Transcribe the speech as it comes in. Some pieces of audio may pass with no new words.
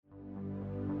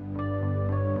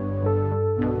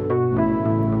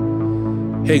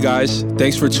Hey guys,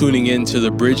 thanks for tuning in to the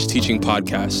Bridge Teaching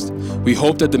Podcast. We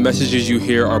hope that the messages you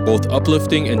hear are both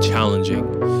uplifting and challenging.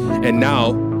 And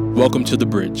now, welcome to the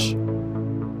Bridge.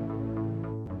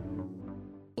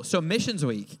 So Missions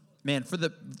Week, man,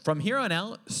 from here on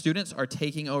out, students are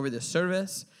taking over this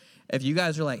service. If you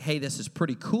guys are like, hey, this is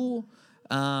pretty cool,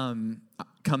 come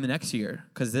the next year.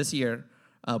 Because this year,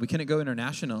 we couldn't go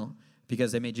international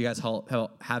because they made you guys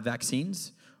have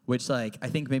vaccines. Which, I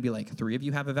think maybe 3 of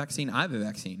you have a vaccine. I have a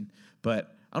vaccine,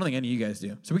 but I don't think any of you guys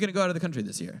do. So we're going to go out of the country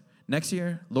this year. Next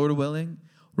year, Lord willing,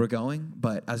 we're going.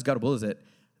 But as God wills it,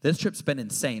 this trip's been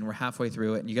insane. We're halfway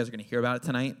through it, and you guys are going to hear about it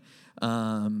tonight.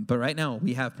 But right now,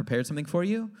 we have prepared something for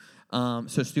you.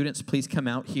 So students, please come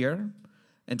out here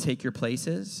and take your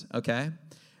places, okay?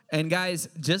 And guys,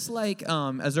 just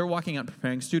as they're walking out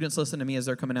preparing, students listen to me as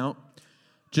they're coming out.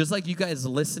 Just like you guys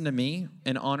listen to me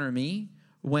and honor me,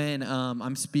 when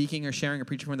I'm speaking or sharing or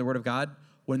preaching from the Word of God,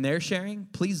 when they're sharing,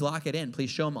 please lock it in. Please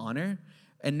show them honor.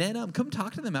 And then come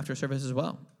talk to them after service as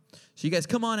well. So you guys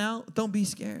come on out. Don't be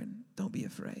scared. Don't be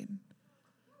afraid.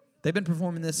 They've been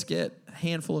performing this skit a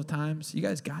handful of times. You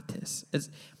guys got this.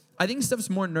 I think stuff's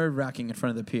more nerve-wracking in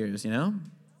front of the peers, you know?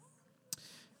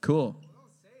 Cool.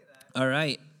 All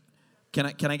right. Can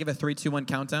I give a 3, 2, 1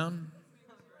 countdown?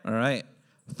 All right.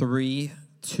 3,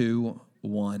 2,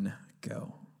 1,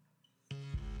 go.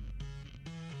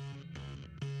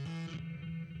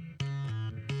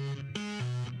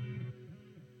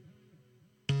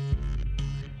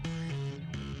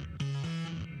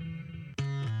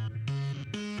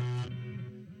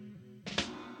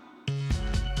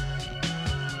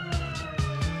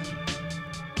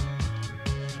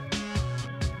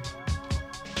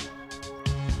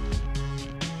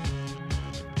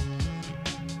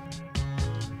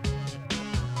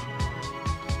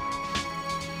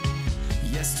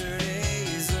 Yesterday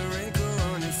is a wrinkle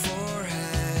on your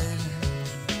forehead.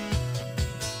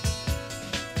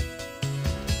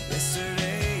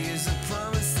 Yesterday is a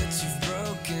promise that you've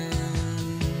broken.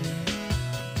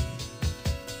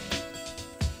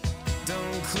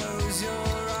 Don't close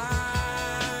your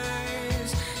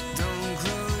eyes. Don't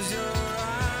close your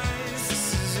eyes.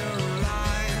 This is your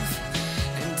life,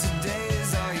 and today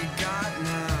is all you got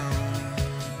now.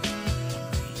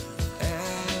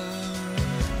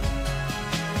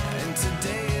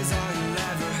 Today is all you'll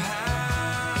ever have.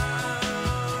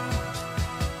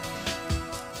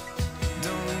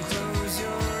 Don't close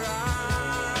your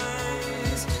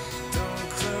eyes. Don't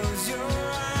close your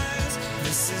eyes.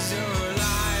 This is your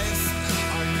life.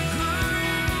 Are you who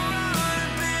you wanna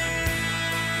be?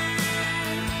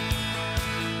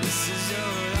 This is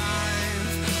your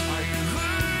life. Are you who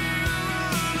you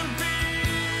wanna be?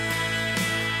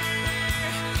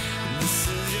 This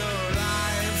is your life.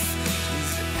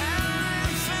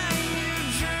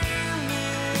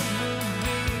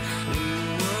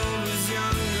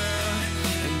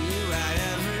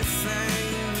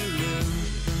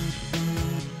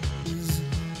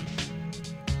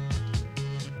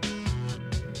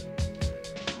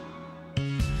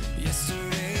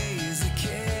 Yesterday is a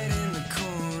kid in the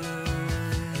corner.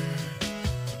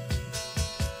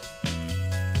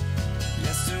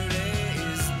 Yesterday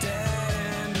is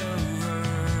dead and over.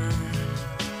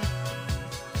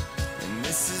 And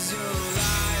this is your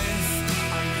life.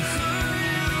 Are you who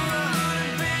you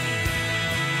wanna be?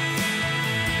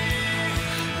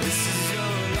 This is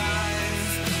your life.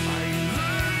 Are you who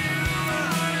you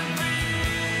wanna be?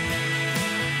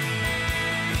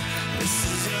 This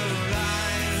is your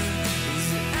life.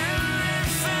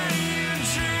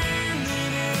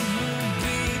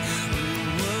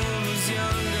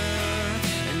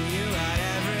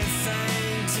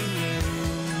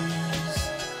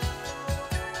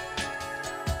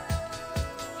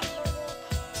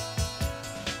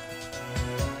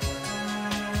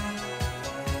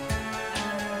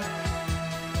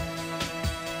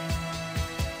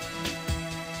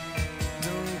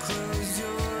 Don't close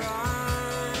your eyes.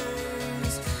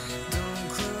 Don't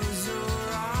close your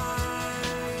eyes.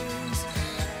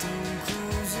 Don't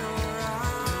close your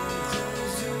eyes.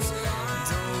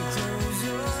 Don't close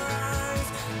your eyes.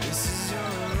 This is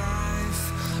your life.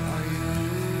 Are you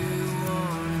who you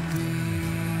wanna be?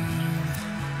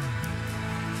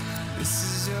 This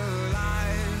is your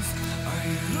life. Are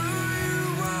you who you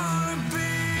wanna be?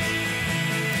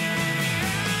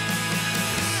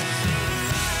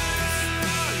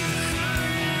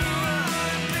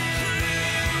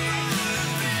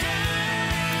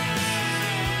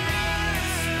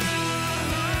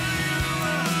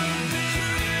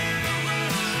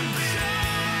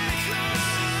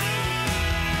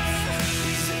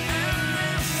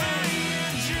 Everything you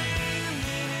dreamed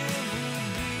it would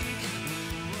be.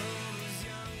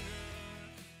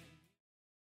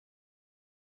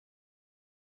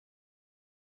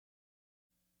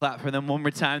 Clap for them one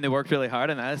more time. They worked really hard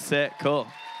on that. That's sick. Cool.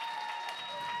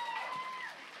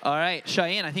 All right,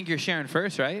 Cheyenne, I think you're sharing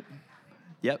first, right?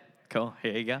 Yep. Cool.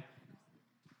 Here you go.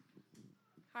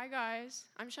 Hi guys,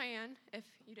 I'm Cheyenne, if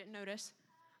you didn't notice.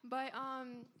 But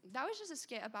that was just a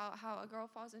skit about how a girl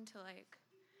falls into like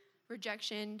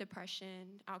rejection,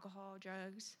 depression, alcohol,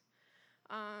 drugs.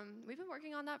 We've been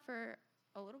working on that for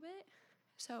a little bit,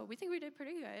 so we think we did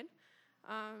pretty good.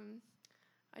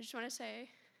 I just want to say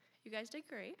you guys did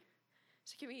great.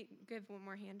 So can we give one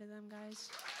more hand to them,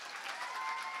 guys?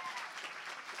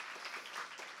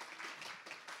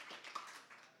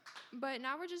 But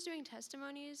now we're just doing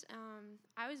testimonies.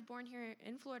 I was born here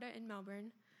in Florida, in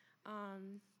Melbourne.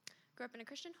 Grew up in a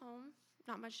Christian home,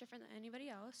 not much different than anybody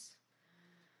else.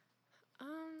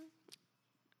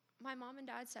 My mom and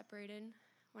dad separated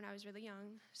when I was really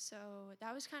young, so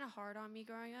that was kind of hard on me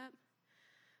growing up.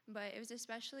 But it was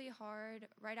especially hard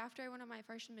right after I went on my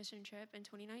first mission trip in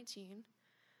 2019.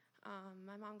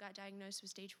 My mom got diagnosed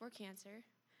with stage 4 cancer,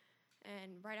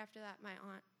 and right after that, my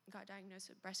aunt got diagnosed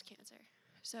with breast cancer.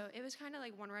 So it was kind of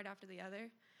like one right after the other.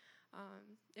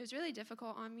 It was really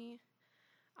difficult on me.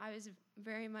 I was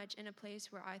very much in a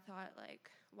place where I thought, like,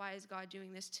 why is God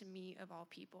doing this to me of all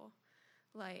people?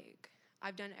 Like,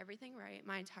 I've done everything right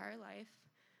my entire life.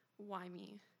 Why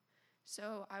me?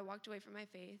 So I walked away from my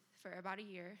faith for about a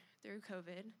year through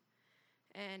COVID.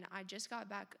 And I just got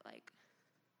back, like,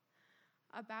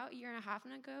 about a year and a half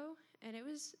ago. And it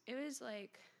was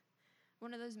like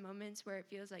one of those moments where it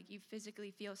feels like you physically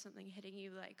feel something hitting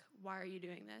you, like, why are you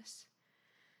doing this?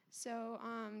 So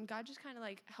God just kind of,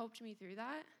 like, helped me through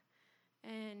that.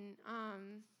 And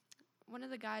one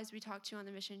of the guys we talked to on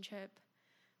the mission trip,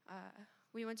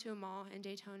 we went to a mall in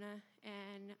Daytona,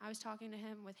 and I was talking to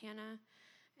him with Hannah,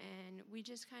 and we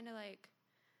just kind of, like,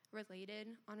 related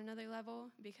on another level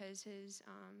because his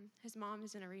mom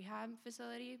is in a rehab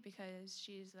facility because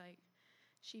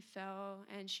she fell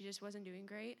and she just wasn't doing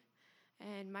great.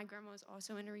 And my grandma was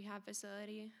also in a rehab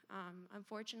facility.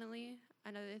 Unfortunately,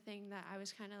 another thing that I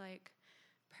was kind of like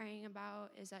praying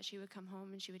about is that she would come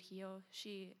home and she would heal.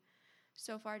 She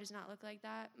so far does not look like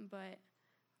that, but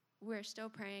we're still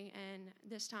praying. And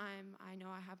this time, I know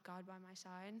I have God by my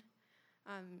side.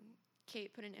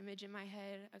 Kate put an image in my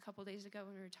head a couple days ago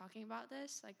when we were talking about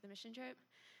this, like the mission trip.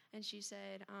 And she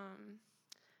said,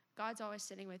 God's always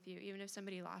sitting with you, even if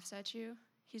somebody laughs at you.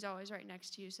 He's always right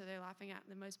next to you, so they're laughing at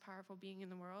the most powerful being in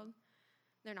the world.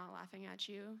 They're not laughing at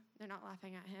you. They're not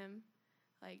laughing at him,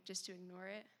 like, just to ignore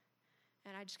it.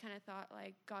 And I just kind of thought,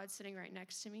 like, God's sitting right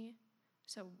next to me,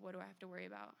 so what do I have to worry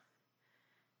about?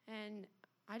 And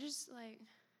I just, like,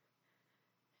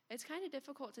 it's kind of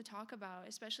difficult to talk about,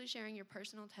 especially sharing your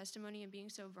personal testimony and being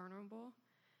so vulnerable.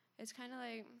 It's kind of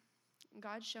like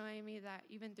God showing me that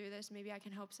even through this, maybe I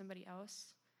can help somebody else.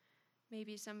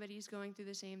 Maybe somebody's going through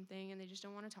the same thing and they just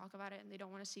don't want to talk about it and they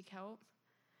don't want to seek help.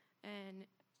 And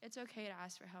it's okay to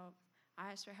ask for help.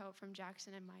 I asked for help from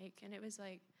Jackson and Mike, and it was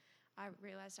like I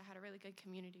realized I had a really good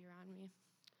community around me.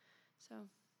 So,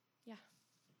 yeah.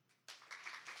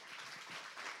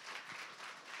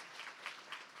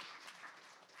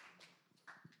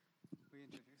 We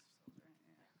introduce ourselves,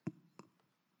 right?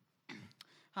 Yeah.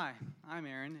 Hi, I'm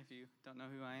Aaron, if you don't know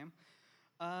who I am.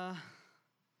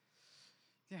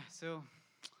 So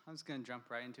I'm just going to jump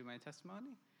right into my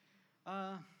testimony.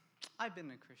 I've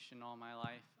been a Christian all my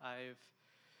life.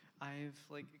 I've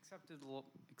like accepted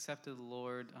the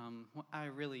Lord at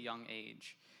a really young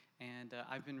age, and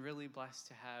I've been really blessed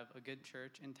to have a good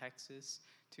church in Texas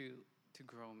to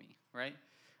grow me, right?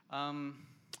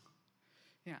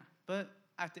 But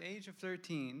at the age of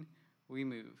 13, we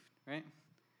moved, right?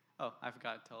 Oh, I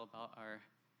forgot to tell about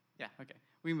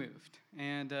we moved,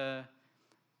 and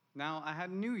now I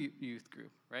had a new youth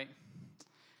group, right?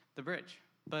 The Bridge.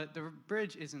 But the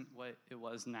Bridge isn't what it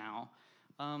was now.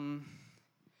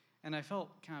 And I felt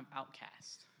kind of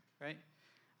outcast, right?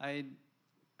 I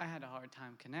had a hard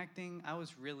time connecting. I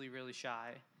was really, really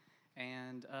shy.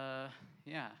 And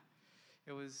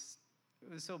it was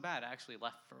so bad I actually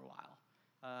left for a while.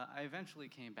 I eventually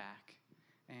came back.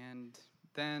 And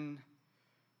then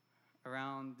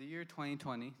around the year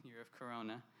 2020, year of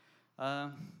Corona,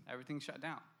 everything shut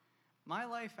down. My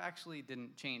life actually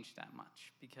didn't change that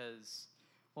much because,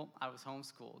 well, I was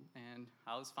homeschooled and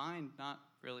I was fine not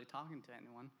really talking to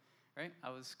anyone, right?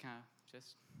 I was kind of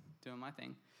just doing my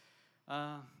thing.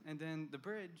 And then the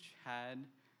Bridge had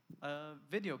a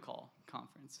video call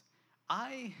conference.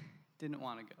 I didn't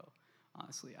want to go,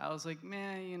 honestly. I was like,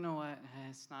 man, you know what?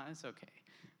 It's okay,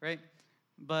 right?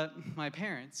 But my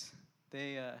parents,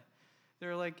 they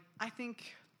were like, I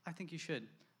think you should.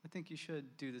 I think you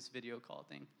should do this video call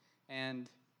thing. And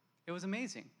it was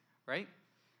amazing, right?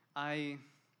 I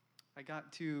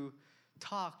got to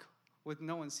talk with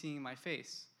no one seeing my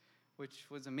face, which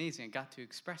was amazing. I got to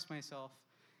express myself,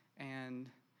 and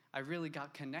I really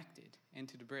got connected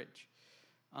into the bridge.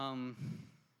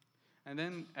 And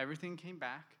then everything came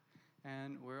back,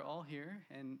 and we're all here,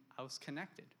 and I was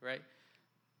connected, right?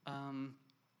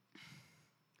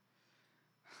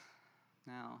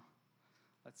 Now,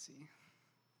 let's see.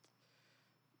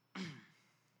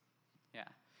 Yeah.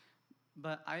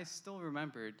 But I still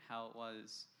remembered how it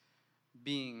was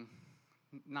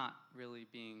not really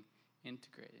being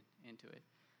integrated into it.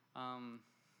 A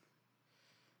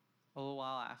little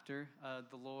while after,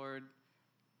 the Lord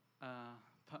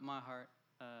put in my heart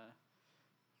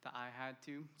that I had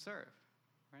to serve,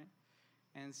 right?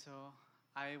 And so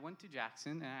I went to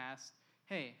Jackson and I asked,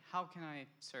 hey, how can I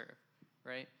serve,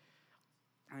 right?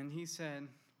 And he said,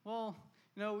 well,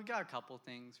 we got a couple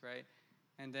things, right?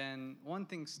 And then one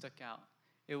thing stuck out.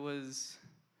 It was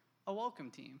a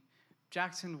welcome team.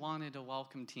 Jackson wanted a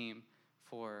welcome team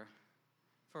for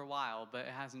a while, but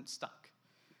it hasn't stuck.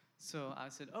 So I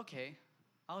said, okay,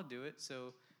 I'll do it.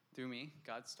 So through me,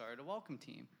 God started a welcome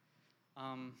team.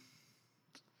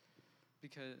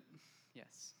 Because,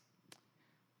 yes.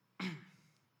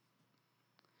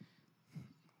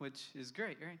 Which is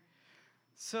great, right?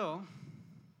 So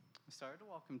I started a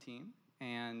welcome team,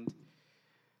 and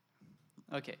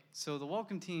okay, so the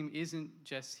welcome team isn't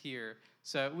just here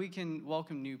so we can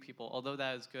welcome new people, although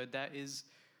that is good. That is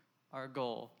our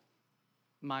goal.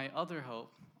 My other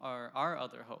hope, or our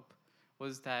other hope,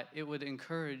 was that it would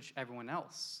encourage everyone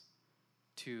else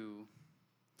to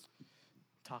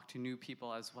talk to new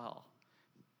people as well.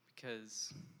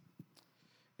 Because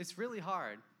it's really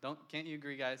hard. Can't you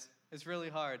agree, guys? It's really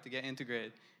hard to get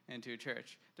integrated into a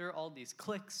church. There are all these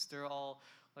cliques. There are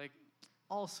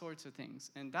all sorts of things.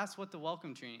 And that's what the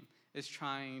welcome team is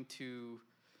trying to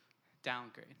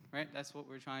downgrade, right? That's what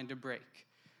we're trying to break.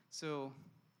 So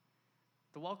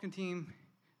the welcome team,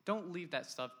 don't leave that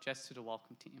stuff just to the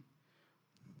welcome team.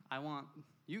 I want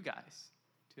you guys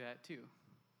to do that too.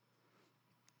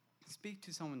 Speak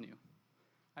to someone new.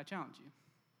 I challenge you.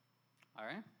 All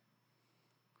right?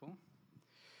 Cool.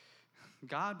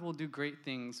 God will do great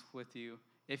things with you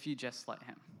if you just let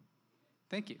him.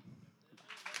 Thank you.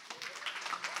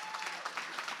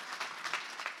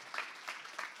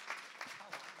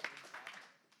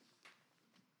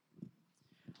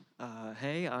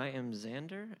 Hey, I am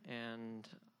Xander, and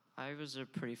I was a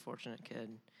pretty fortunate kid.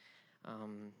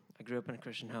 I grew up in a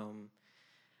Christian home,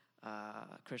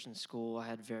 Christian school. I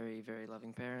had very, very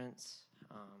loving parents.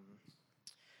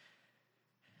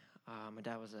 My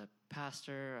dad was a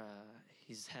pastor.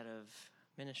 He's head of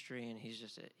ministry, and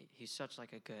he's such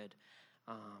like a good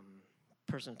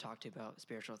person to talk to about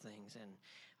spiritual things. And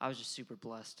I was just super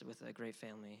blessed with a great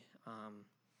family.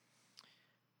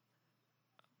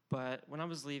 But when I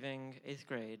was leaving 8th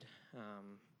grade,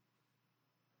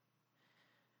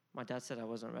 my dad said I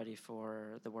wasn't ready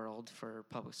for the world, for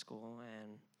public school,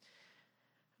 and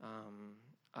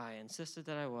I insisted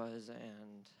that I was,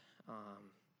 and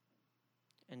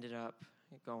ended up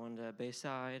going to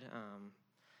Bayside,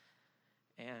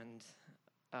 and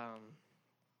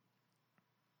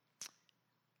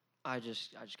I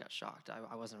just got shocked.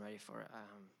 I wasn't ready for it.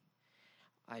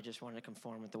 I just wanted to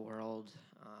conform with the world,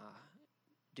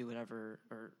 do whatever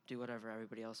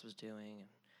everybody else was doing,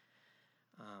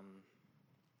 and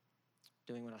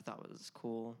doing what I thought was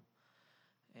cool,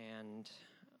 and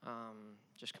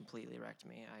just completely wrecked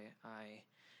me. I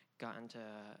got into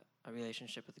a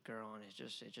relationship with a girl, and it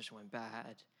just went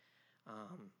bad.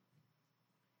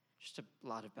 Just a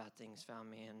lot of bad things found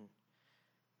me, and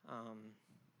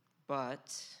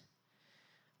but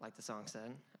like the song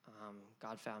said,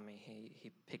 God found me.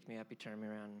 He picked me up, he turned me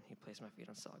around, and he placed my feet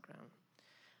on solid ground.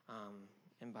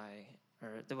 And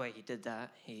the way he did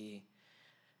that, he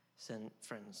sent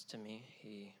friends to me.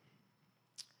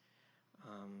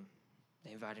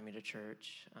 They invited me to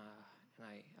church, and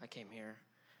I came here,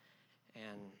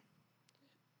 and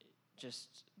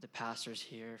just the pastors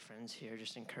here, friends here,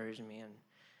 just encouraged me and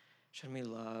showed me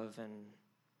love, and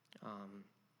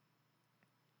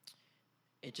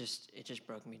it just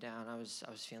broke me down. I was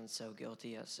feeling so guilty,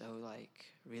 yet so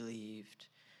relieved,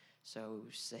 so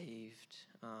saved.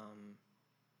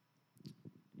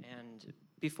 And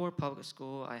before public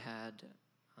school, I had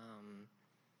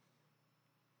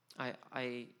I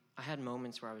had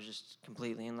moments where I was just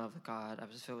completely in love with God. I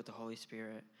was filled with the Holy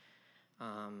Spirit.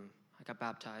 I got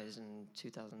baptized in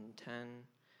 2010,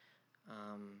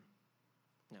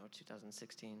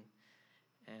 2016,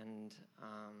 and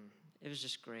it was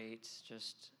just great.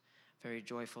 Just very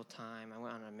joyful time. I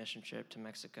went on a mission trip to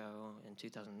Mexico in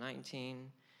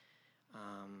 2019.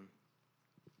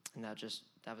 And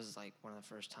that was like one of the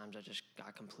first times I just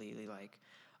got completely like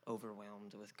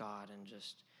overwhelmed with God and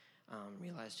just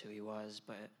realized who he was.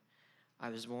 But I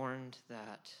was warned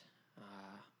that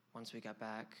once we got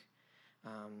back,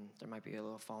 there might be a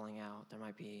little falling out. There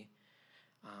might be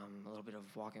a little bit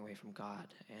of walking away from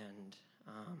God. And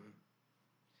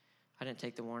I didn't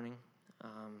take the warning.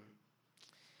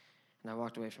 And I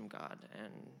walked away from God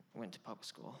and went to public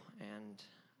school. And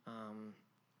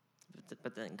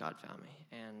but then God found me.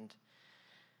 And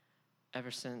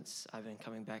ever since, I've been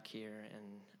coming back here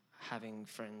and having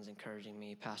friends encouraging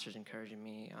me, pastors encouraging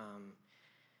me,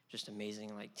 just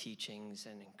amazing like teachings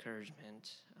and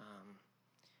encouragement.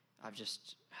 I've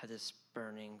just had this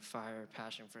burning fire,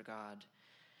 passion for God,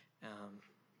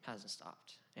 hasn't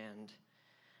stopped. And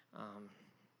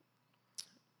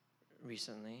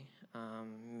recently,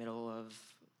 middle of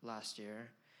last year,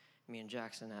 me and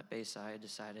Jackson at Bayside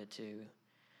decided to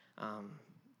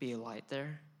be a light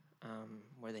there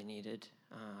where they needed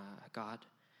God,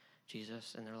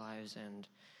 Jesus in their lives, and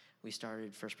we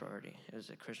started First Priority. It was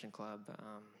a Christian club,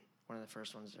 one of the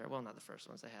first ones there. Well, not the first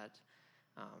ones. They had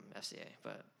FCA,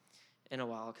 but in a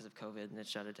while because of COVID, and it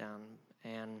shut it down.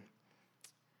 And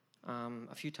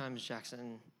a few times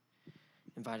Jackson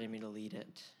invited me to lead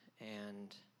it,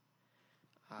 and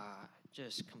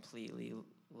just completely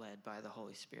led by the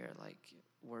Holy Spirit. Like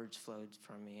words flowed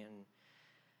from me, and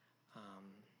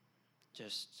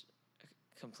just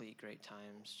complete great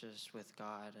times just with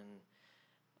God and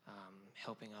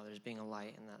helping others, being a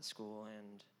light in that school.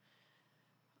 And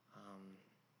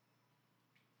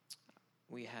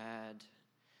we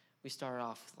started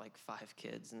off with like 5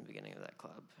 kids in the beginning of that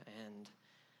club, and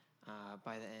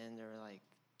by the end there were like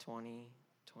 20,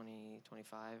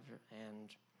 25,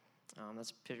 and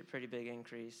that's a pretty big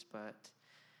increase. But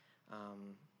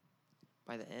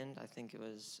by the end, I think it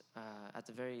was at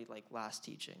the very like last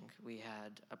teaching, we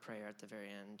had a prayer at the very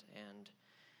end, and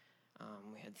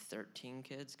we had 13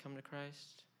 kids come to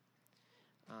Christ.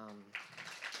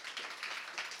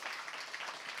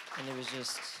 And it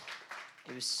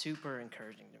was super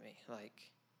encouraging to me.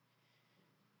 Like,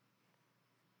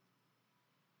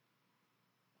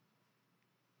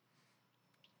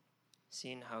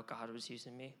 seeing how God was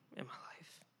using me in my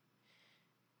life.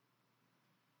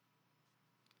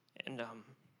 And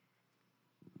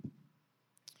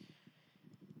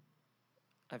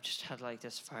I've just had like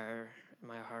this fire in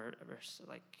my heart,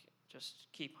 like just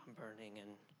keep on burning.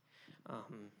 And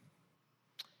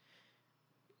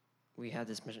we had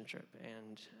this mission trip,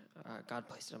 and God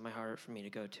placed it on my heart for me to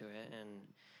go to it,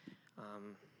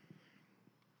 and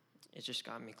it just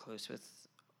got me close with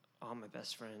all my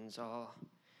best friends, all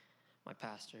my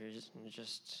pastors, and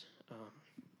just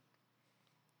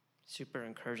super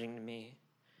encouraging to me.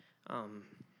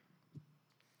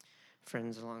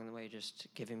 Friends along the way just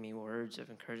giving me words of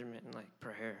encouragement and like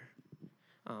prayer.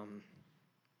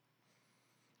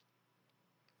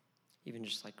 Even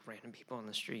just like random people on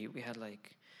the street. We had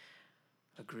like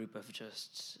a group of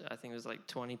just, I think it was like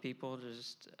 20 people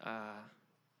just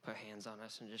put hands on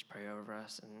us and just pray over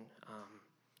us, and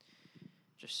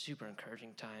just super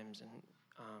encouraging times. And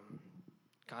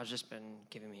God's just been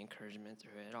giving me encouragement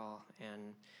through it all.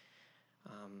 And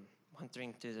one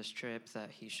thing through this trip that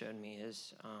he showed me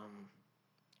is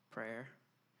prayer.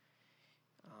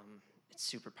 It's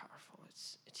super powerful.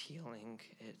 It's healing.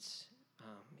 It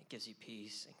gives you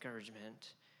peace,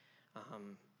 encouragement.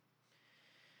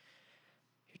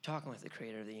 You're talking with the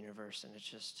creator of the universe, and it's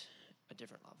just a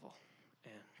different level.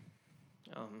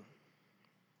 And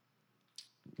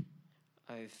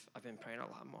I've been praying a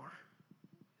lot more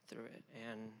through it,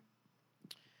 and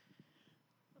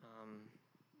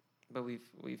but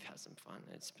we've had some fun.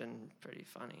 It's been pretty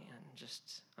funny, and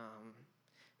just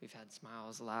we've had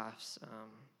smiles, laughs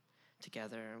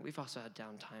together. We've also had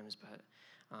down times, but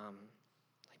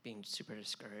like being super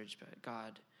discouraged. But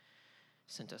God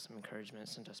sent us some encouragement,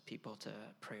 sent us people to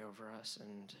pray over us,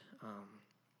 and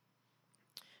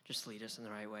just lead us in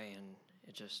the right way. And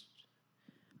it just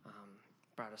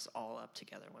brought us all up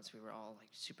together once we were all like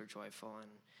super joyful.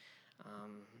 And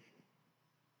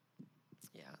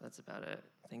yeah, that's about it.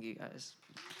 Thank you, guys.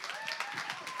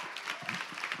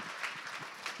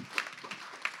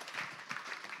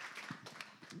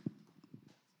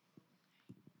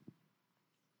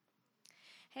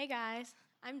 Hey guys,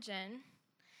 I'm Jen,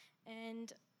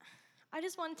 and I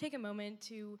just want to take a moment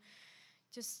to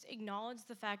just acknowledge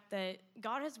the fact that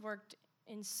God has worked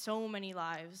in so many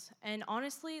lives, and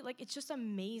honestly, like, it's just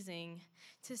amazing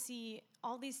to see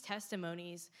all these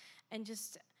testimonies and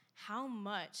just how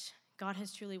much God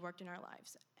has truly worked in our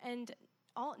lives. And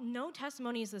no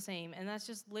testimony is the same, and that's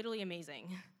just literally amazing.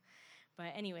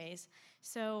 But anyways,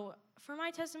 so for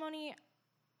my testimony,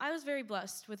 I was very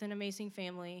blessed with an amazing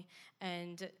family,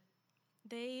 and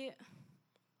they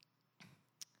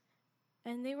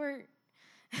were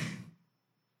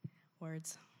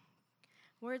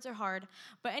Words are hard.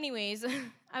 But anyways,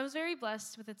 I was very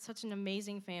blessed with such an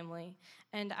amazing family,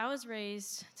 and I was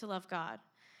raised to love God.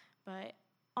 But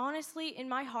honestly, in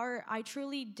my heart, I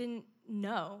truly didn't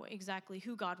know exactly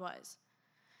who God was.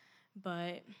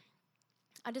 But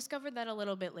I discovered that a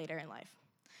little bit later in life.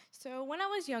 So when I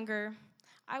was younger,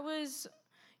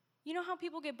 you know how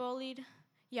people get bullied?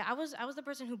 Yeah, I was the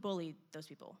person who bullied those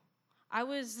people. I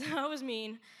was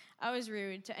mean. I was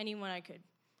rude to anyone I could.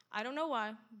 I don't know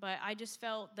why, but I just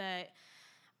felt that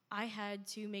I had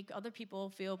to make other people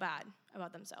feel bad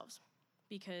about themselves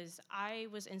because I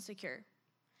was insecure.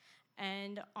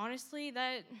 And honestly,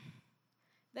 that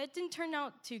didn't turn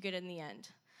out too good in the end.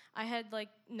 I had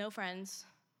no friends.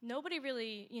 Nobody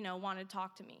really, wanted to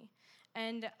talk to me.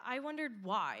 And I wondered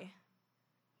why.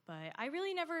 But I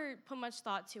really never put much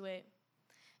thought to it.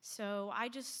 So I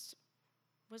just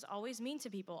was always mean to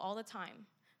people all the time,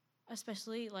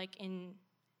 especially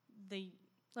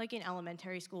in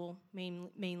elementary school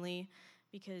mainly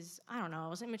because, I don't know, I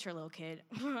was an immature little kid.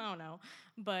 I don't know.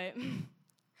 But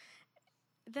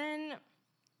then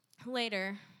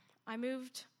later, I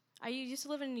used to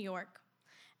live in New York.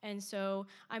 And so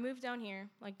I moved down here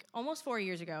almost 4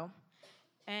 years ago.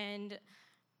 And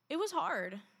it was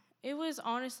hard. It was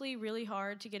honestly really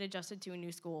hard to get adjusted to a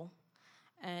new school.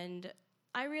 And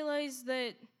I realized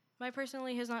that my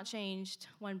personality has not changed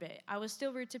one bit. I was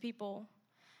still rude to people.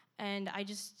 And I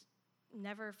just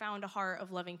never found a heart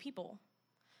of loving people.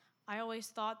 I always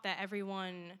thought that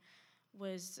everyone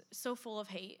was so full of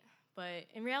hate, but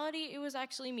in reality, it was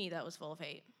actually me that was full of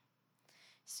hate.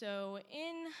 So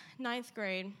in 9th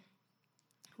grade,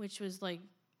 which was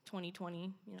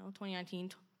 2020, 2019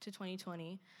 to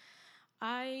 2020,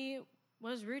 I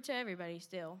was rude to everybody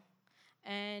still.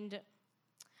 And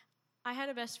I had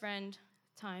a best friend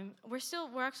time.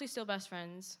 We're actually still best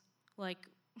friends.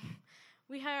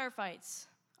 We had our fights,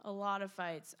 a lot of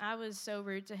fights. I was so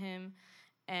rude to him,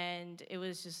 and it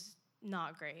was just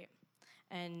not great.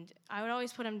 And I would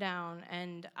always put him down,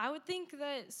 and I would think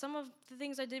that some of the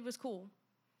things I did was cool.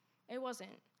 It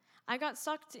wasn't. I got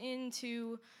sucked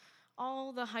into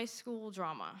all the high school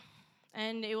drama,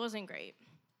 and it wasn't great.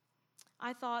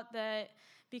 I thought that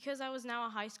because I was now a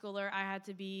high schooler, I had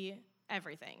to be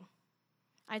everything.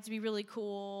 I had to be really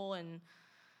cool and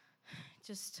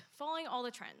just following all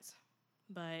the trends.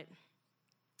 But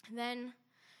then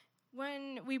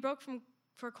when we broke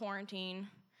for quarantine,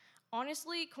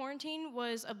 honestly, quarantine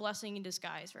was a blessing in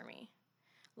disguise for me.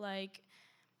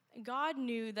 God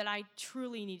knew that I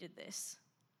truly needed this.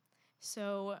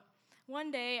 So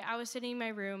one day I was sitting in my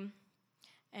room,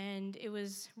 and it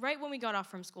was right when we got off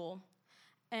from school,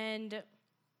 and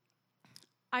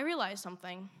I realized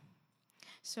something.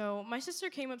 So my sister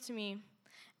came up to me,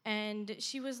 and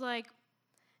she was like,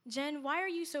 "Jen, why are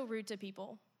you so rude to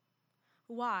people?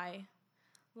 Why?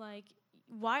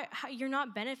 You're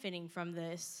not benefiting from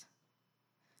this.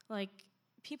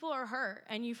 People are hurt,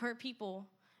 and you've hurt people,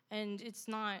 and it's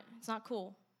not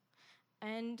cool."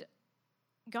 And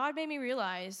God made me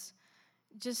realize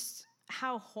just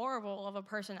how horrible of a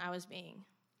person I was being.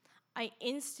 I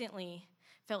instantly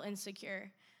felt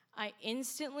insecure. I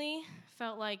instantly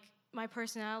felt like my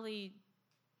personality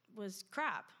was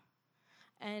crap.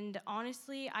 And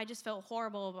honestly, I just felt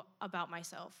horrible about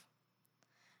myself.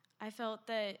 I felt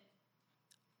that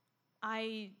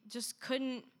I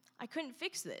couldn't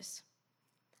fix this.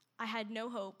 I had no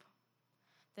hope,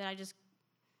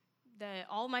 that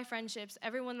all my friendships,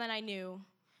 everyone that I knew,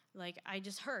 I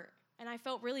just hurt. And I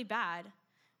felt really bad.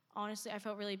 Honestly, I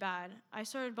felt really bad. I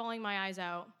started bawling my eyes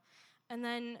out. And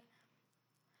then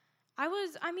I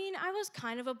was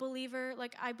kind of a believer.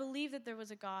 I believed that there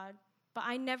was a God, but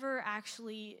I never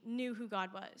actually knew who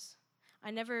God was.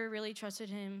 I never really trusted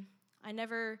him. I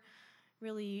never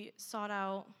really sought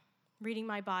out reading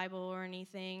my Bible or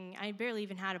anything. I barely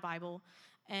even had a Bible.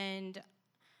 And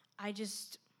I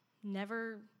just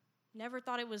never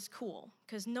thought it was cool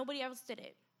because nobody else did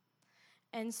it.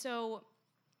 And so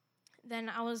then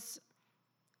I was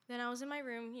in my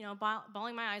room,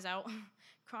 bawling my eyes out,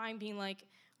 crying, being like,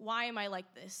 why am I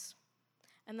like this?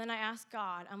 And then I asked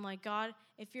God, I'm like, God,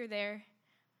 if you're there,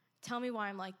 tell me why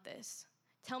I'm like this.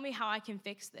 Tell me how I can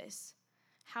fix this,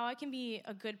 how I can be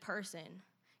a good person,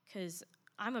 because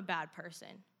I'm a bad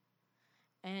person.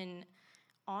 And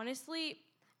honestly,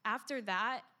 after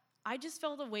that, I just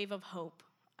felt a wave of hope.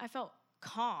 I felt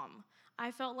calm.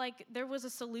 I felt like there was a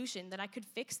solution, that I could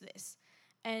fix this.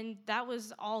 And that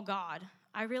was all God.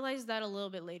 I realized that a little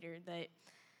bit later, that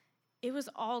it was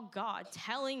all God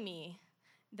telling me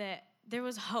that there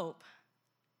was hope,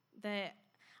 that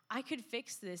I could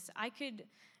fix this. I could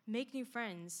make new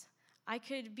friends. I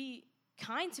could be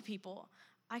kind to people.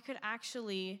 I can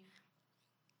actually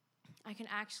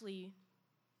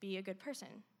be a good person.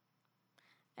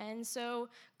 And so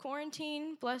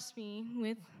quarantine blessed me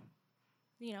with,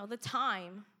 the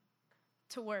time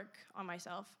to work on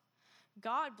myself.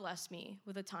 God blessed me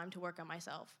with the time to work on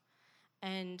myself.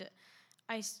 And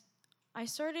I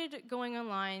started going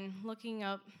online, looking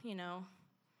up,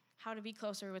 how to be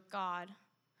closer with God,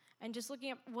 and just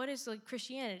looking up what is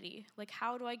Christianity,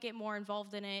 how do I get more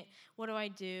involved in it, what do I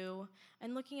do,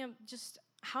 and looking up just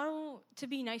how to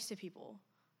be nice to people,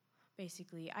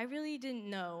 basically. I really didn't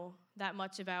know that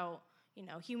much about,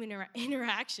 human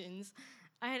interactions.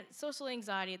 I had social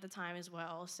anxiety at the time as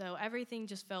well, so everything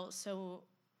just felt so,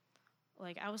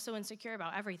 I was so insecure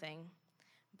about everything.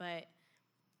 But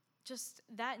just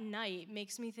that night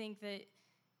makes me think that,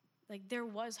 there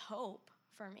was hope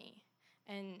for me.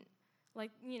 And,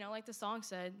 like the song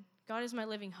said, God is my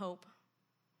living hope.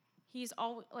 He's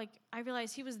all, I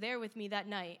realized he was there with me that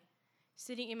night,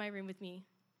 sitting in my room with me,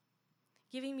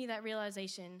 giving me that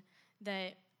realization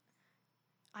that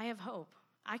I have hope.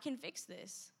 I can fix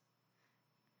this.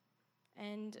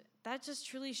 And that just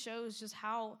truly shows just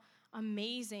how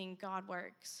amazing God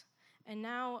works. And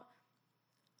now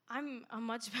I'm a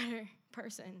much better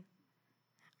person.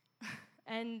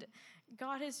 And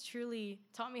God has truly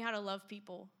taught me how to love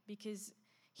people, because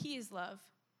he is love.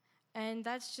 And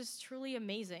that's just truly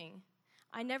amazing.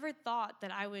 I never thought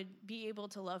that I would be able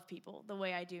to love people the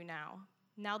way I do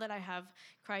now that I have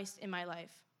Christ in my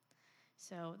life.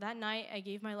 So that night, I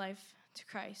gave my life to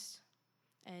Christ.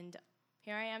 And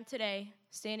here I am today,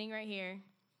 standing right here,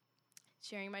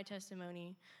 sharing my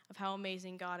testimony of how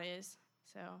amazing God is.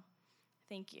 So,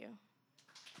 thank you.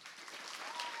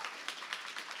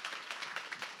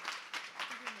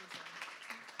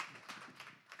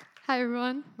 Hi,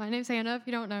 everyone. My name's Hannah, if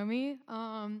you don't know me.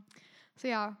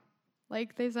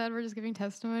 Like they said, we're just giving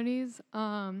testimonies.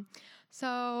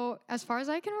 So as far as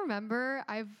I can remember,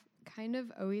 I've kind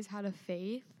of always had a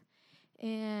faith.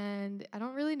 And I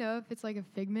don't really know if it's a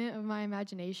figment of my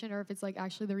imagination or if it's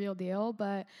actually the real deal,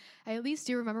 but I at least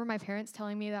do remember my parents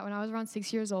telling me that when I was around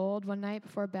 6 years old, one night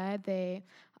before bed, they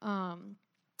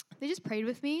just prayed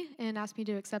with me and asked me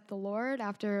to accept the Lord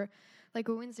after a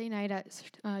Wednesday night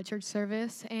at church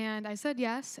service. And I said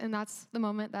yes, and that's the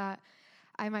moment that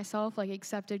I myself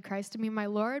accepted Christ to be my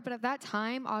Lord. But at that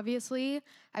time, obviously,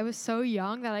 I was so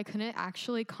young that I couldn't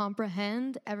actually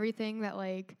comprehend everything that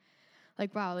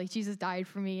wow, Jesus died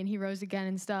for me and he rose again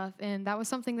and stuff. And that was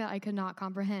something that I could not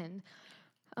comprehend.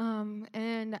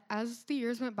 And as the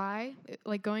years went by,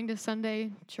 going to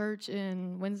Sunday church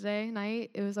and Wednesday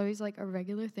night, it was always a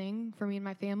regular thing for me and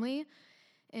my family.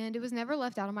 And it was never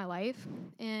left out of my life.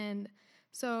 And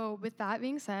so with that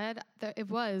being said, it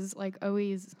was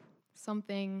always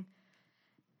something,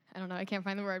 I don't know, I can't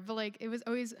find the word, but it was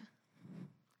always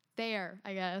there,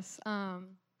 I guess.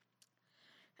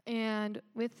 And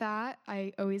with that,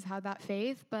 I always had that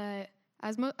faith. But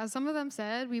as some of them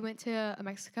said, we went to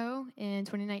Mexico in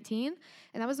 2019.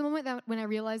 And that was the moment when I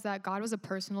realized that God was a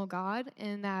personal God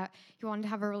and that he wanted to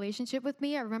have a relationship with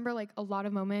me. I remember a lot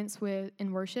of moments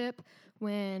in worship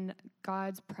when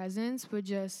God's presence would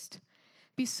just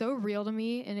be so real to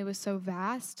me, and it was so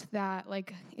vast that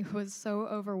it was so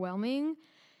overwhelming.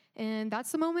 And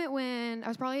that's the moment when I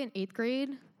was probably in 8th grade.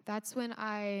 That's when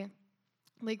I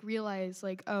realized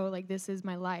this is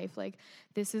my life.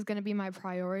 This is going to be my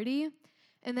priority.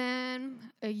 And then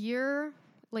a year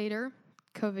later,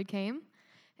 COVID came.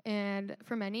 And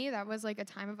for many, that was a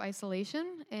time of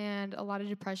isolation, and a lot of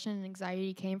depression and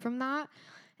anxiety came from that.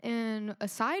 And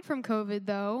aside from COVID,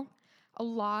 though, a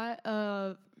lot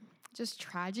of just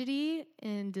tragedy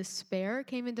and despair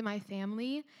came into my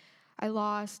family. I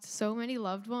lost so many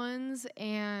loved ones,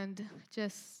 and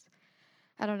just,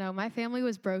 I don't know, my family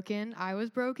was broken. I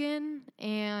was broken.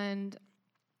 And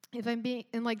if I'm being,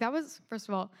 and that was, first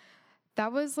of all,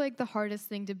 that was the hardest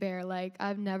thing to bear.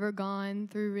 I've never gone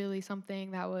through really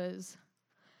something that was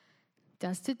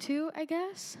destitute, I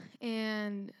guess.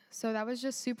 And so that was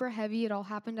just super heavy. It all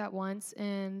happened at once.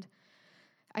 And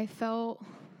I felt,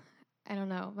 I don't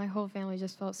know, my whole family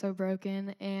just felt so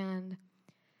broken. And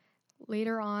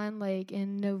later on,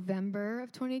 in November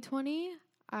of 2020,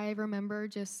 I remember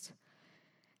just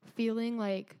feeling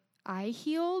I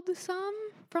healed some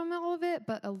from all of it,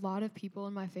 but a lot of people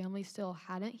in my family still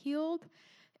hadn't healed.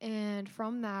 And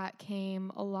from that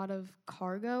came a lot of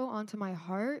cargo onto my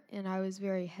heart, and I was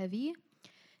very heavy.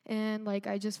 And like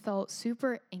I just felt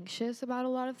super anxious about a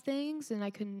lot of things, and I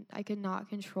could not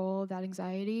control that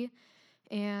anxiety.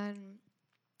 And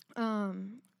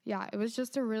yeah, it was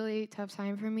just a really tough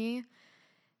time for me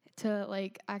to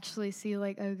like actually see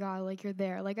like, oh God, like you're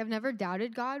there. Like I've never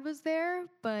doubted God was there,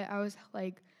 but I was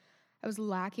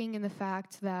lacking in the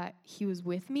fact that he was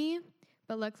with me.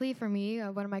 But luckily for me,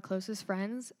 one of my closest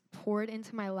friends poured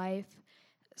into my life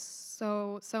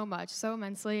so much, so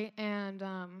immensely. And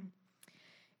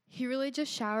he really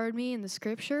just showered me in the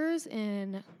scriptures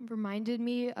and reminded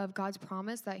me of God's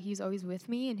promise that he's always with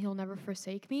me and he'll never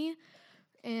forsake me.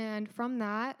 And from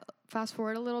that, fast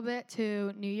forward a little bit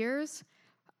to New Year's,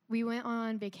 we went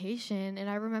on vacation, and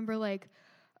I remember like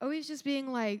always just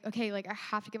being like, okay, like I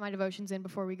have to get my devotions in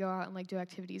before we go out and like do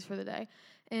activities for the day.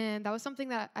 And that was something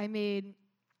that I made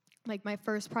like my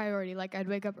first priority. Like I'd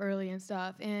wake up early and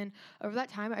stuff. And over that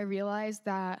time, I realized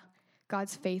that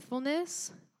God's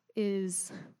faithfulness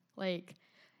is like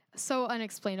so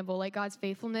unexplainable, like God's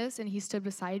faithfulness, and he stood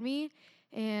beside me,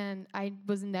 and I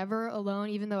was never alone,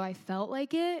 even though I felt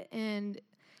like it. And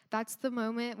that's the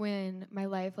moment when my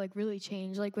life like really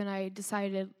changed, like when I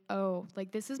decided, oh,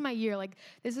 like this is my year,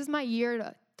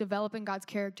 to develop in God's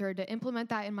character, to implement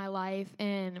that in my life,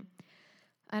 and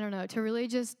I don't know, to really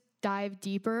just dive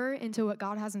deeper into what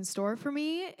God has in store for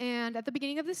me. And at the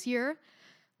beginning of this year,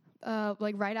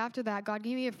 like right after that, God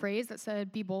gave me a phrase that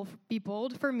said, be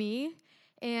bold for me.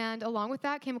 And along with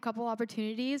that came a couple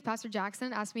opportunities. Pastor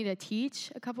Jackson asked me to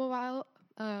teach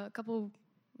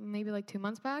maybe like 2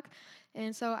 months back.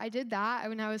 And so I did that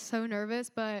when I was so nervous,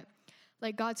 but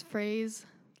like God's phrase,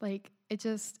 like it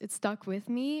stuck with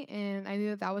me, and I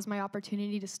knew that was my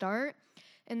opportunity to start.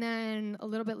 And then a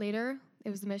little bit later, it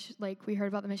was the mission, like we heard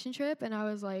about the mission trip, and I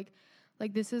was like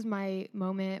this is my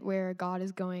moment where God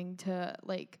is going to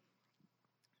like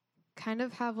kind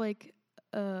of have like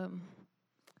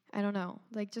I don't know,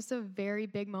 like just a very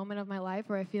big moment of my life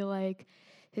where I feel like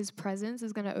his presence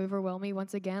is going to overwhelm me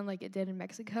once again, like it did in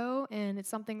Mexico. And it's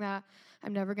something that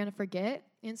I'm never going to forget.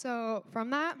 And so from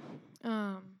that,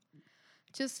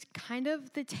 just kind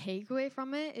of the takeaway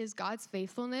from it is God's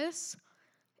faithfulness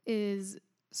is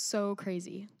so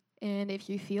crazy. And if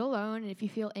you feel alone and if you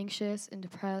feel anxious and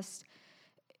depressed,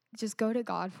 just go to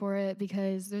God for it,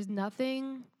 because there's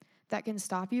nothing that can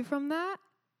stop you from that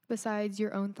besides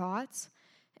your own thoughts.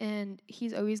 And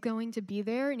he's always going to be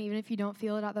there, and even if you don't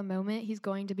feel it at the moment, he's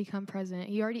going to become present.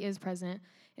 He already is present,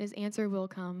 and his answer will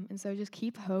come. And so just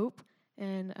keep hope,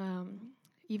 and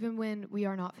even when we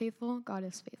are not faithful, God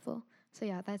is faithful. So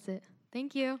yeah, that's it.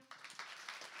 Thank you.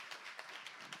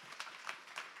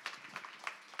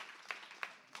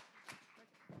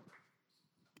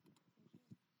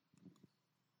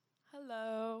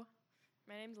 Hello,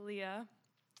 my name's Leah.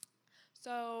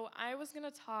 So I was going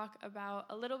to talk about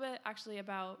a little bit actually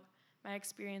about my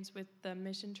experience with the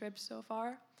mission trips so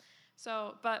far.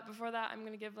 But before that, I'm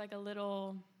going to give like a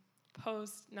little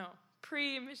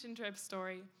pre-mission trip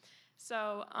story.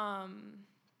 So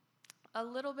a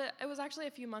little bit, it was actually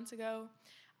a few months ago,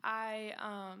 I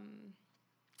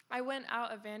went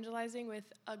out evangelizing with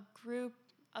a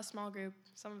small group.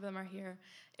 Some of them are here.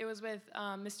 It was with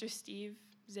Mr. Steve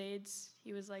Zades.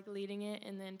 He was like leading it,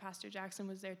 and then Pastor Jackson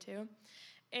was there too.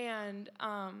 And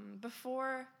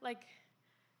before, like,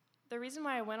 the reason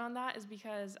why I went on that is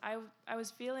because I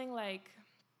was feeling like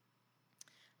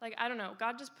I don't know,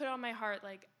 God just put on my heart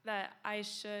like that I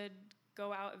should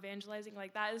go out evangelizing.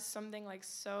 Like that is something like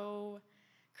so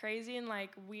crazy and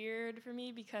like weird for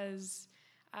me, because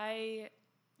I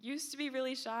used to be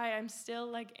really shy. I'm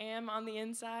still like am on the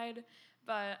inside,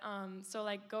 but so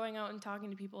like going out and talking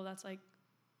to people, that's like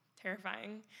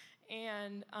terrifying.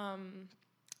 And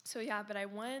so yeah, but I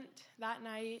went that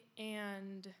night,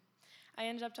 and I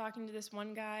ended up talking to this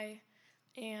one guy,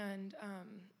 and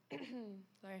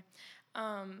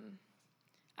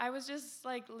I was just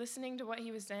like listening to what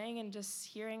he was saying and just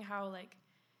hearing how like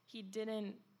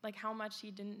how much he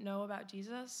didn't know about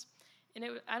Jesus. And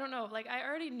I don't know, like I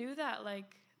already knew that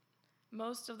like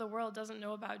most of the world doesn't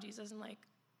know about Jesus and like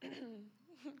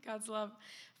God's love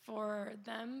for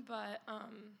them, but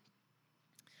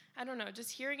I don't know,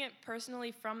 just hearing it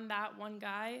personally from that one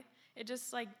guy, it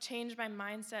just like changed my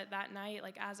mindset that night,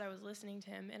 like as I was listening to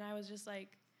him. And I was just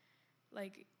like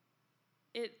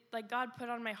God put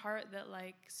on my heart that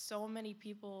like so many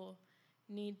people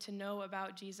need to know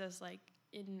about Jesus. Like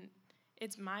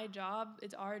it's my job,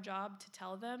 it's our job to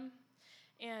tell them.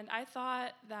 And I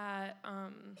thought that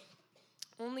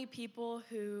only people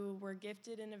who were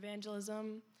gifted in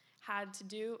evangelism had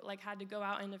to go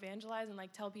out and evangelize and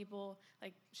like tell people,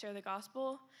 like share the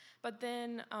gospel. But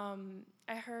then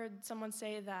I heard someone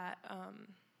say that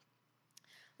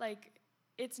like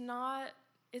it's not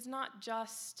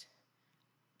just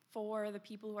for the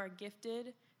people who are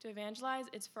gifted to evangelize,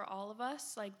 it's for all of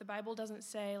us. Like the Bible doesn't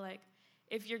say like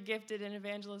if you're gifted in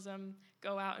evangelism,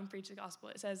 go out and preach the gospel.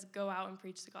 It says go out and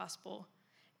preach the gospel.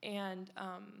 And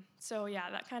so yeah,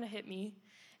 that kind of hit me.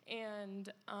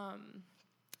 And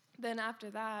then after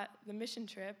that, the mission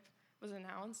trip was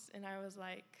announced, and I was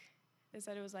like, they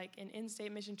said it was like an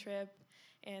in-state mission trip,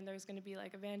 and there was going to be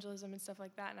like evangelism and stuff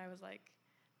like that. And I was like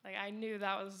I knew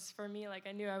that was for me. Like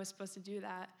I knew I was supposed to do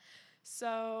that.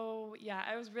 So yeah,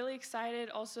 I was really excited.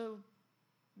 Also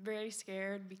very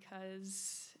scared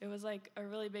because it was like a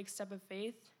really big step of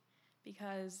faith,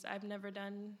 because I've never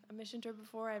done a mission trip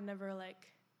before. I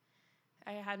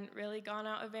hadn't really gone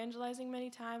out evangelizing many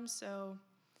times, so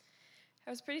I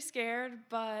was pretty scared.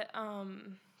 But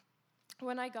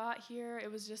when I got here,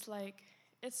 it was just like,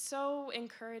 it's so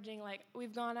encouraging. Like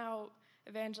we've gone out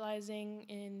evangelizing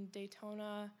in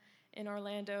Daytona, in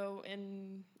Orlando,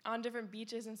 and on different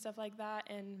beaches and stuff like that,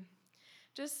 and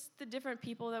just the different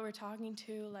people that we're talking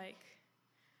to. Like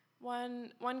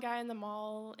one guy in the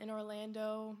mall in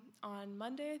Orlando on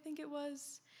Monday, I think it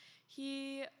was,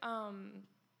 he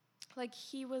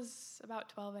was about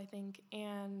 12, I think,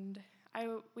 and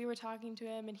we were talking to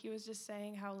him, and he was just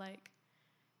saying how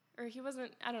he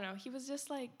was just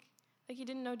like he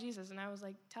didn't know Jesus, and I was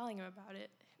like telling him about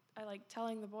it. I like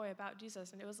telling the boy about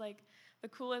Jesus, and it was like the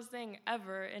coolest thing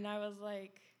ever, and I was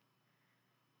like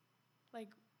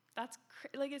that's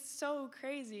it's so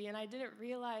crazy, and I didn't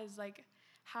realize like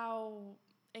how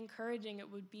encouraging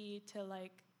it would be to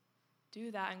like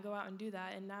do that and go out and do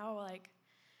that, and now like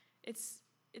it's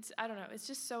I don't know, it's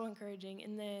just so encouraging.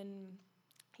 And then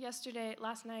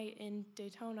last night in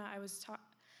Daytona, I was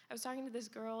talking to this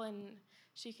girl, and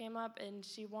she came up and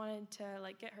she wanted to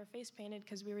like get her face painted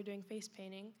because we were doing face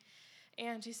painting,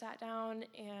 and she sat down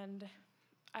and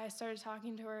I started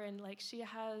talking to her, and like she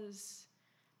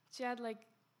had like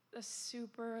a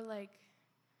super like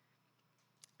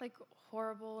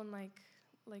horrible and like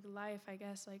life, I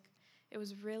guess. Like it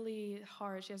was really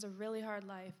hard. She has a really hard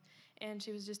life, and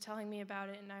she was just telling me about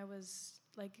it, and I was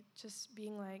like just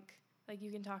being like you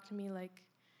can talk to me, like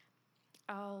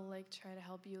I'll like try to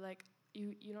help you, like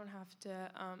you don't have to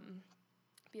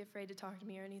be afraid to talk to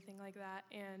me or anything like that.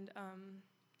 And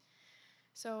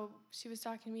so she was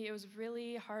talking to me. It was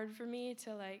really hard for me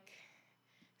to like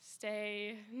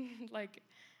stay like,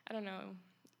 I don't know,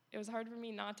 it was hard for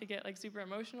me not to get like super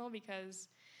emotional because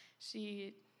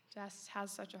she just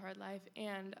has such a hard life.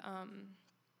 And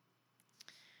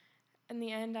in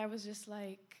the end, I was just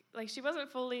like she wasn't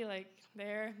fully like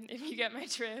there, if you get my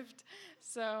drift.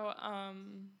 So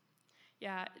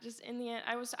yeah, just in the end,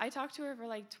 I talked to her for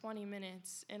like 20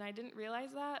 minutes, and I didn't realize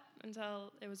that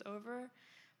until it was over.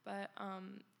 But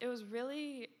it was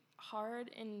really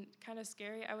hard and kind of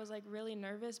scary. I was like really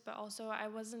nervous, but also I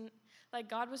wasn't, like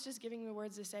God was just giving me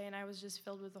words to say, and I was just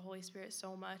filled with the Holy Spirit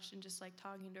so much, and just like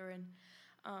talking to her. And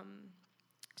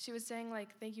she was saying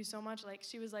like, thank you so much. Like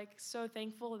she was like so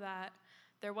thankful that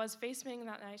there was face painting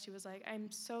that night. She was like,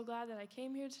 I'm so glad that I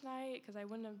came here tonight because I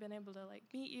wouldn't have been able to like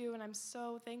meet you, and I'm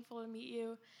so thankful to meet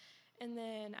you. And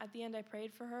then at the end, I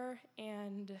prayed for her,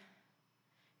 and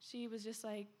she was just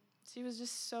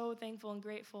so thankful and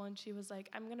grateful. And she was like,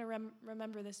 I'm gonna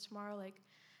remember this tomorrow. Like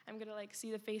I'm gonna like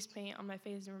see the face paint on my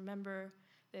face and remember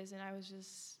this. And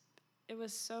it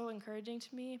was so encouraging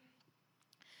to me.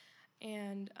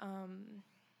 And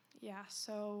yeah,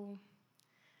 so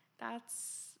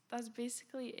that's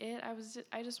basically it.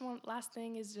 Last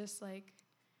thing is just like,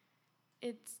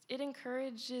 it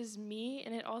encourages me,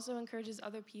 and it also encourages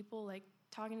other people, like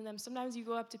talking to them. Sometimes you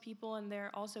go up to people and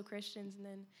they're also Christians, and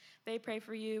then they pray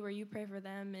for you or you pray for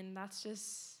them, and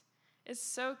it's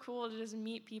so cool to just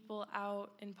meet people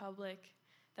out in public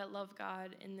that love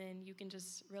God, and then you can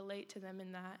just relate to them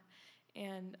in that.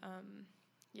 And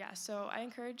yeah, so I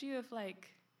encourage you,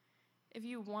 if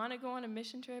you want to go on a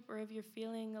mission trip, or if you're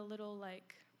feeling a little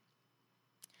like,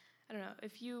 I don't know,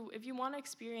 if you want to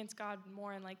experience God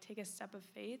more and like take a step of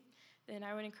faith, then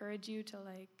I would encourage you to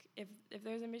like, if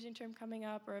there's a mission trip coming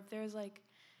up, or if there's like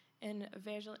an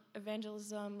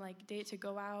evangelism like date to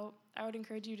go out, I would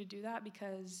encourage you to do that,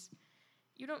 because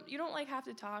you don't like have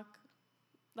to talk.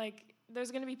 Like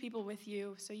there's gonna be people with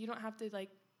you, so you don't have to like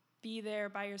be there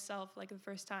by yourself like the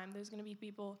first time. There's gonna be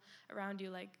people around you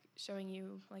like showing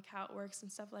you like how it works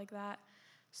and stuff like that.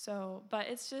 So, but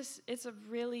it's a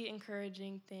really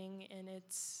encouraging thing, and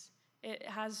it's it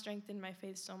has strengthened my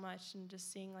faith so much, and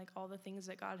just seeing like all the things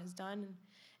that God has done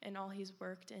and all he's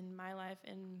worked in my life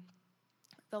and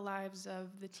the lives of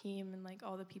the team and like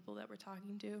all the people that we're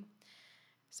talking to.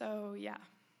 So yeah,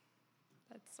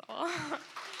 that's all.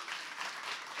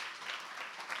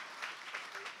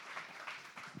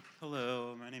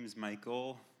 Hello, my name is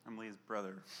Michael. I'm Leah's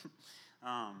brother.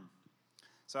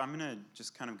 So I'm going to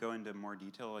just kind of go into more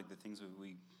detail, like the things that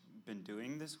we've been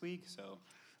doing this week. So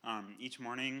each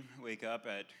morning, wake up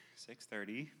at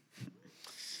 6:30.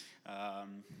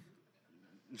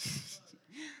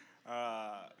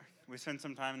 We spend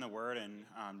some time in the Word and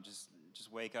just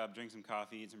wake up, drink some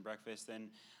coffee, eat some breakfast. Then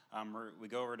we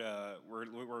go over to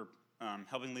we're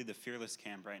helping lead the Fearless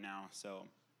Camp right now. So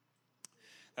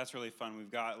that's really fun.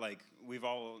 We've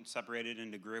all separated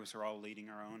into groups. We're all leading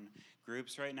our own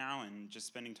groups right now, and just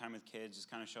spending time with kids, just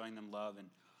kind of showing them love and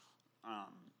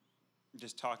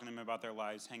just talking to them about their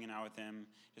lives, hanging out with them,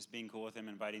 just being cool with them,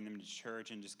 inviting them to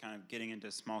church, and just kind of getting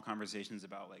into small conversations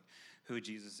about like who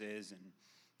Jesus is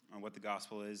and what the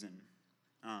gospel is. And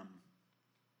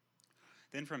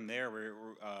then from there, we're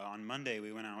on Monday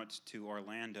we went out to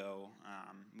Orlando.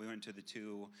 We went to the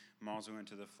two malls. We went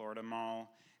to the Florida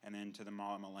Mall and then to the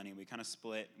mall at Millennium. We kind of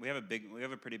split. We have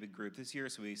a pretty big group this year,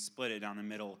 so we split it down the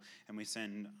middle, and we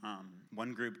send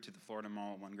one group to the Florida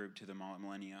Mall, one group to the mall at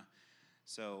Millennia.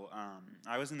 So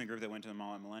I was in the group that went to the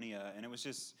mall at Millennia, and it was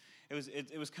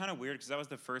kind of weird because that was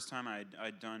the first time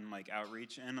I'd done like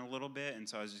outreach in a little bit, and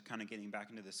so I was just kind of getting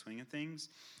back into the swing of things.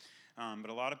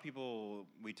 But a lot of people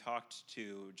we talked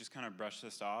to just kind of brushed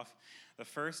this off. The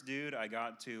first dude I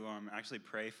got to actually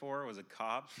pray for was a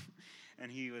cop,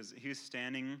 and he was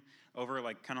standing over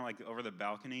over the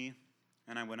balcony,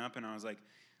 and I went up and I was like,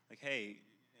 hey,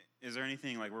 is there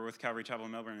anything, like we're with Calvary Chapel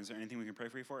in Melbourne, is there anything we can pray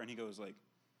for you for? And he goes like,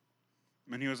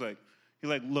 and he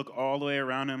look all the way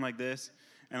around him like this,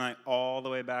 and like all the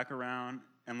way back around,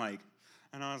 and I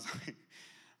was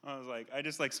like, I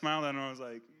just like smiled at him, and I was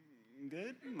like,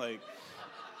 good, like,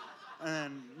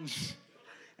 and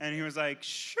he was like,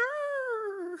 sure,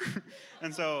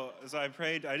 and so I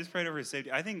just prayed over his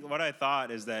safety. I think what I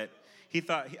thought is that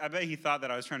I bet he thought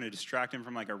that I was trying to distract him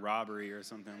from like a robbery or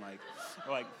something, like,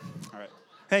 all right,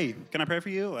 hey, can I pray for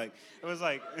you? Like, it was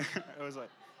like,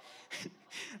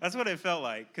 that's what it felt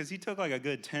like, because he took like a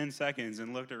good 10 seconds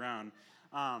and looked around.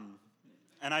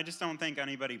 And I just don't think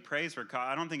anybody prays for cops.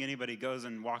 I don't think anybody goes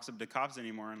and walks up to cops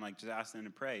anymore and like just asks them to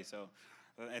pray. So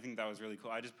I think that was really cool.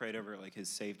 I just prayed over like his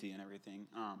safety and everything.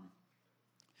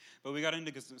 But we got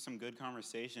into some good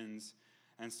conversations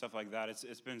and stuff like that.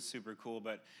 It's been super cool.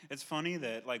 But it's funny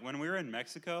that like when we were in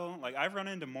Mexico, like I've run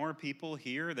into more people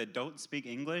here that don't speak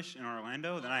English in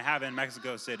Orlando than I have in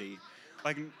Mexico City.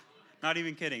 Like, not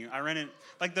even kidding. I ran in,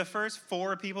 like the first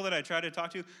 4 people that I tried to talk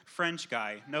to, French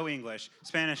guy, no English.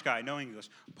 Spanish guy, no English.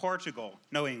 Portugal,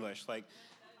 no English. Like,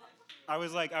 at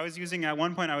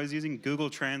one point I was using Google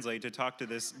Translate to talk to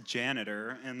this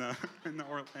janitor in the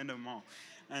Orlando Mall.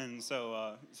 And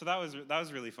so that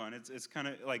was really fun. It's kind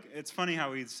of like, it's funny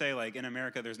how we say like in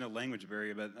America there's no language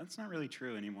barrier, but that's not really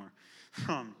true anymore.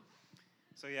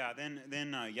 So yeah,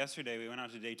 then yesterday we went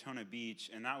out to Daytona Beach,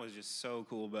 and that was just so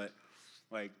cool. But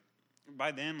like,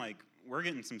 by then, like, we're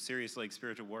getting some serious, like,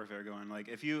 spiritual warfare going. Like,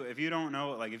 if you don't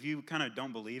know, like, if you kind of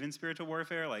don't believe in spiritual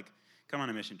warfare, like, come on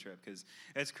a mission trip, because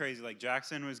it's crazy. Like,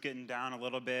 Jackson was getting down a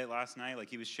little bit last night. Like,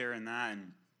 he was sharing that,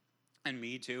 and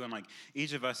me too. And, like,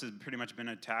 each of us has pretty much been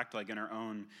attacked, like, in our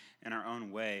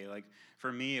own way. Like,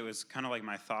 for me, it was kind of like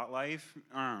my thought life.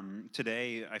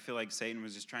 Today, I feel like Satan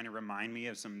was just trying to remind me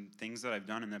of some things that I've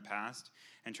done in the past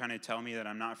and trying to tell me that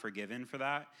I'm not forgiven for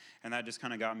that. And that just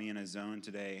kind of got me in a zone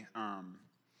today.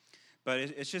 But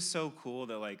it's just so cool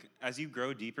that, like, as you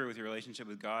grow deeper with your relationship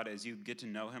with God, as you get to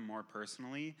know him more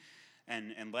personally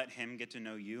and let him get to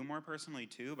know you more personally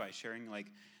too, by sharing, like,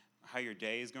 how your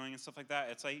day is going and stuff like that,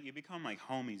 it's like you become like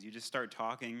homies. You just start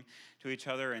talking to each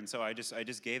other. And so I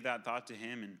just gave that thought to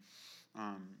him, and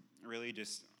really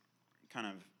just kind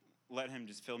of let him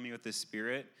just fill me with his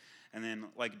spirit. And then,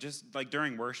 like, just, like,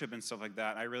 during worship and stuff like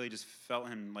that, I really just felt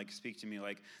him, like, speak to me.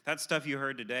 Like, that stuff you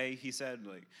heard today, he said,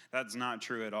 like, that's not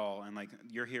true at all. And, like,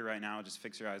 you're here right now, just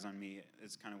fix your eyes on me,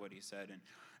 is kind of what he said. And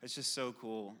it's just so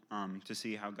cool to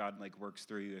see how God, like, works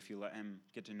through you if you let him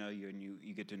get to know you and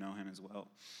you get to know him as well.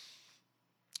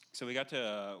 So we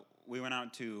went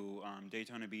out to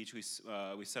Daytona Beach. We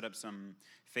set up some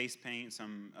face paint,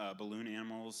 some balloon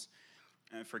animals,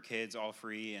 for kids, all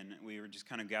free, and we were just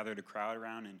kind of gathered a crowd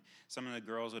around, and some of the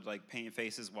girls would like paint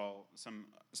faces while some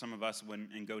of us went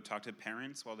and go talk to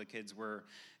parents while the kids were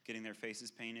getting their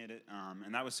faces painted,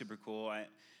 and that was super cool.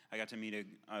 I got to meet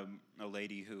a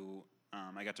lady who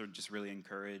I got to just really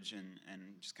encourage and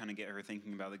just kind of get her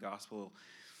thinking about the gospel.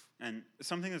 And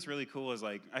something that's really cool is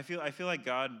like I feel like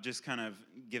God just kind of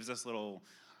gives us little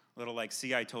like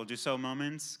see I told you so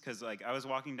moments, because like I was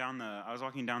walking down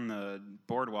the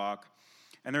boardwalk,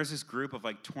 and there's this group of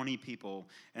like 20 people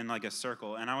in like a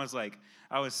circle, and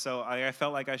I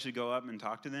felt like I should go up and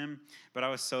talk to them, but I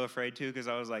was so afraid to, because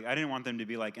I was like I didn't want them to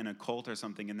be like in a cult or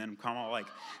something and then come all like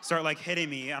start like hitting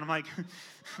me, and I'm like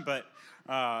but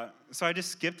so I just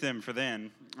skipped them for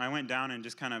then. I went down and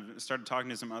just kind of started talking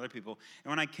to some other people, and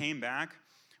when I came back,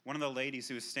 one of the ladies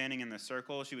who was standing in the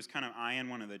circle, she was kind of eyeing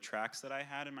one of the tracts that I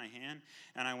had in my hand,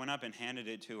 and I went up and handed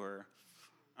it to her.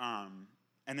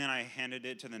 And then I handed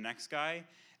it to the next guy,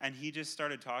 and he just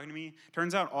started talking to me.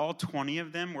 Turns out all 20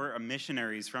 of them were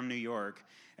missionaries from New York,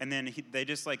 and then they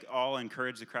just like all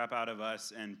encouraged the crap out of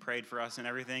us and prayed for us and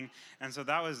everything. And so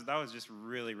that was just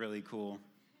really, really cool.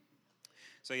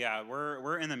 So yeah,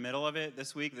 we're in the middle of it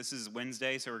this week. This is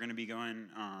Wednesday, so we're going to be going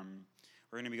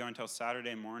until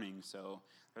Saturday morning. So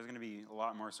there's going to be a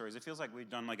lot more stories. It feels like we've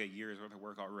done like a year's worth of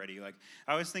work already. Like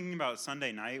I was thinking about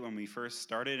Sunday night when we first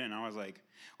started, and I was like,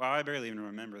 wow, I barely even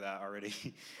remember that already.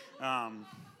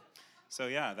 So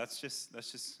yeah, that's just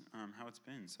how it's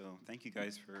been. So thank you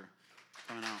guys for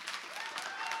coming out.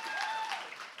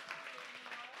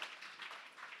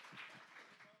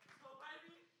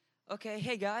 Okay,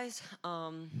 hey guys,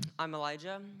 I'm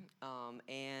Elijah,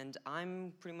 and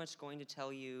I'm pretty much going to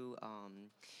tell you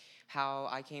how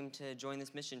I came to join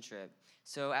this mission trip.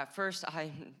 So at first,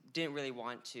 I didn't really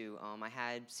want to. I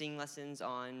had singing lessons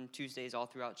on Tuesdays all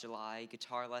throughout July,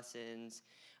 guitar lessons,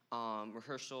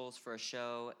 rehearsals for a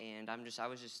show, and I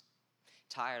was just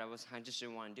tired. I just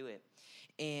didn't want to do it.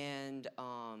 And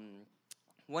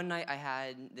one night I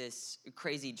had this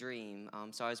crazy dream.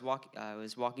 So I was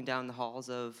walking down the halls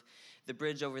of the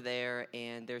bridge over there,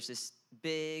 and there's this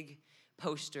big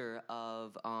poster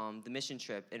of the mission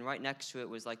trip, and right next to it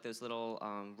was like those little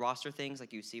roster things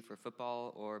like you see for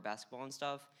football or basketball and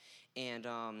stuff. And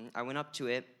I went up to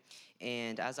it,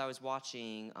 and as I was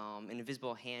watching, an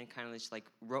invisible hand kind of just like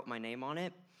wrote my name on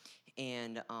it.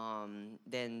 And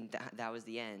then that was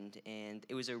the end. And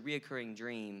it was a reoccurring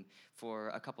dream for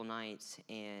a couple nights.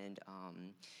 And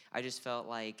I just felt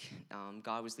like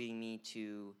God was leading me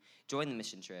to join the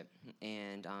mission trip.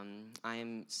 And I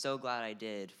am so glad I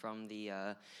did. From the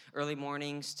early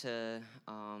mornings to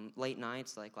late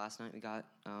nights, like last night we got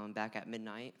back at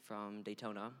midnight from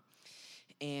Daytona.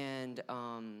 And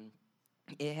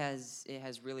it has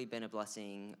really been a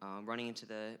blessing, running into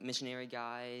the missionary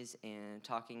guys and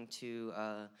talking to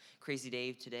Crazy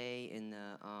Dave today in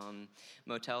the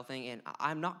motel thing. And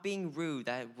I'm not being rude.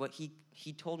 That what he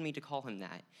told me to call him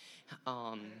that.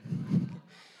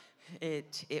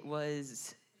 It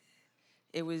was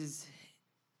a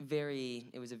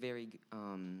very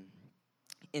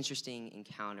interesting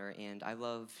encounter, and I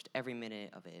loved every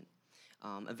minute of it.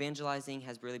 Evangelizing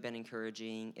has really been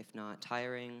encouraging, if not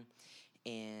tiring.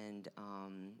 And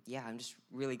yeah, I'm just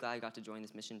really glad I got to join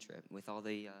this mission trip with all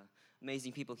the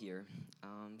amazing people here.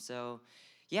 So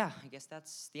yeah, I guess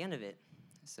that's the end of it.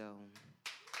 So.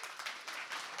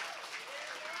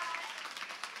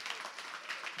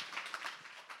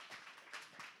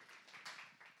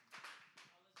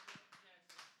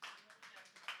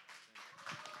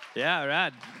 Yeah,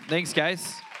 rad. Thanks,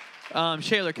 guys.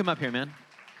 Shaylor, come up here, man.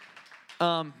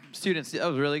 Students, that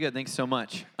was really good. Thanks so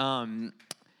much.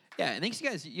 Yeah, and thanks, you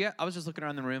guys. Yeah, I was just looking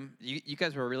around the room. You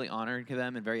guys were really honored to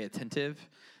them and very attentive.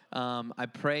 I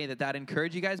pray that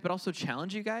encouraged you guys, but also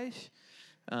challenge you guys.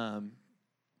 You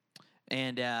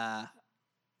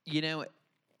know,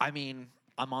 I mean,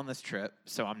 I'm on this trip,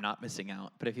 so I'm not missing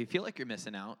out. But if you feel like you're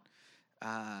missing out,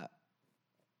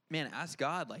 man, ask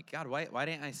God, like, God, why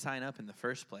didn't I sign up in the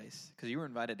first place? Because you were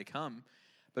invited to come.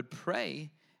 But pray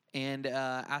and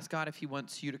ask God if he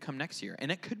wants you to come next year.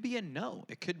 And it could be a no.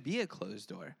 It could be a closed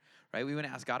door, right? We want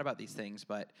to ask God about these things,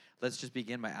 but let's just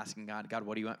begin by asking God,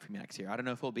 what do you want from me next year? I don't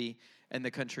know if we'll be in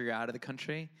the country or out of the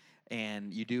country,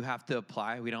 and you do have to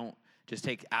apply. We don't just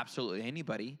take absolutely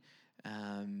anybody,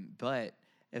 but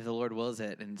if the Lord wills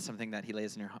it and something that he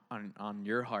lays in on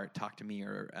your heart, talk to me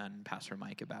or Pastor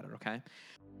Mike about it, okay?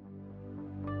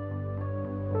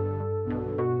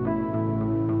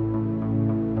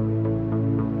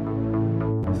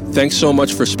 Thanks so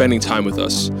much for spending time with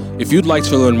us. If you'd like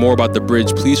to learn more about The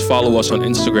Bridge, please follow us on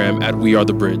Instagram at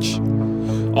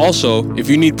WeAreTheBridge. Also, if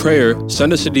you need prayer,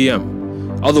 send us a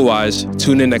DM. Otherwise,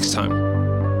 tune in next time.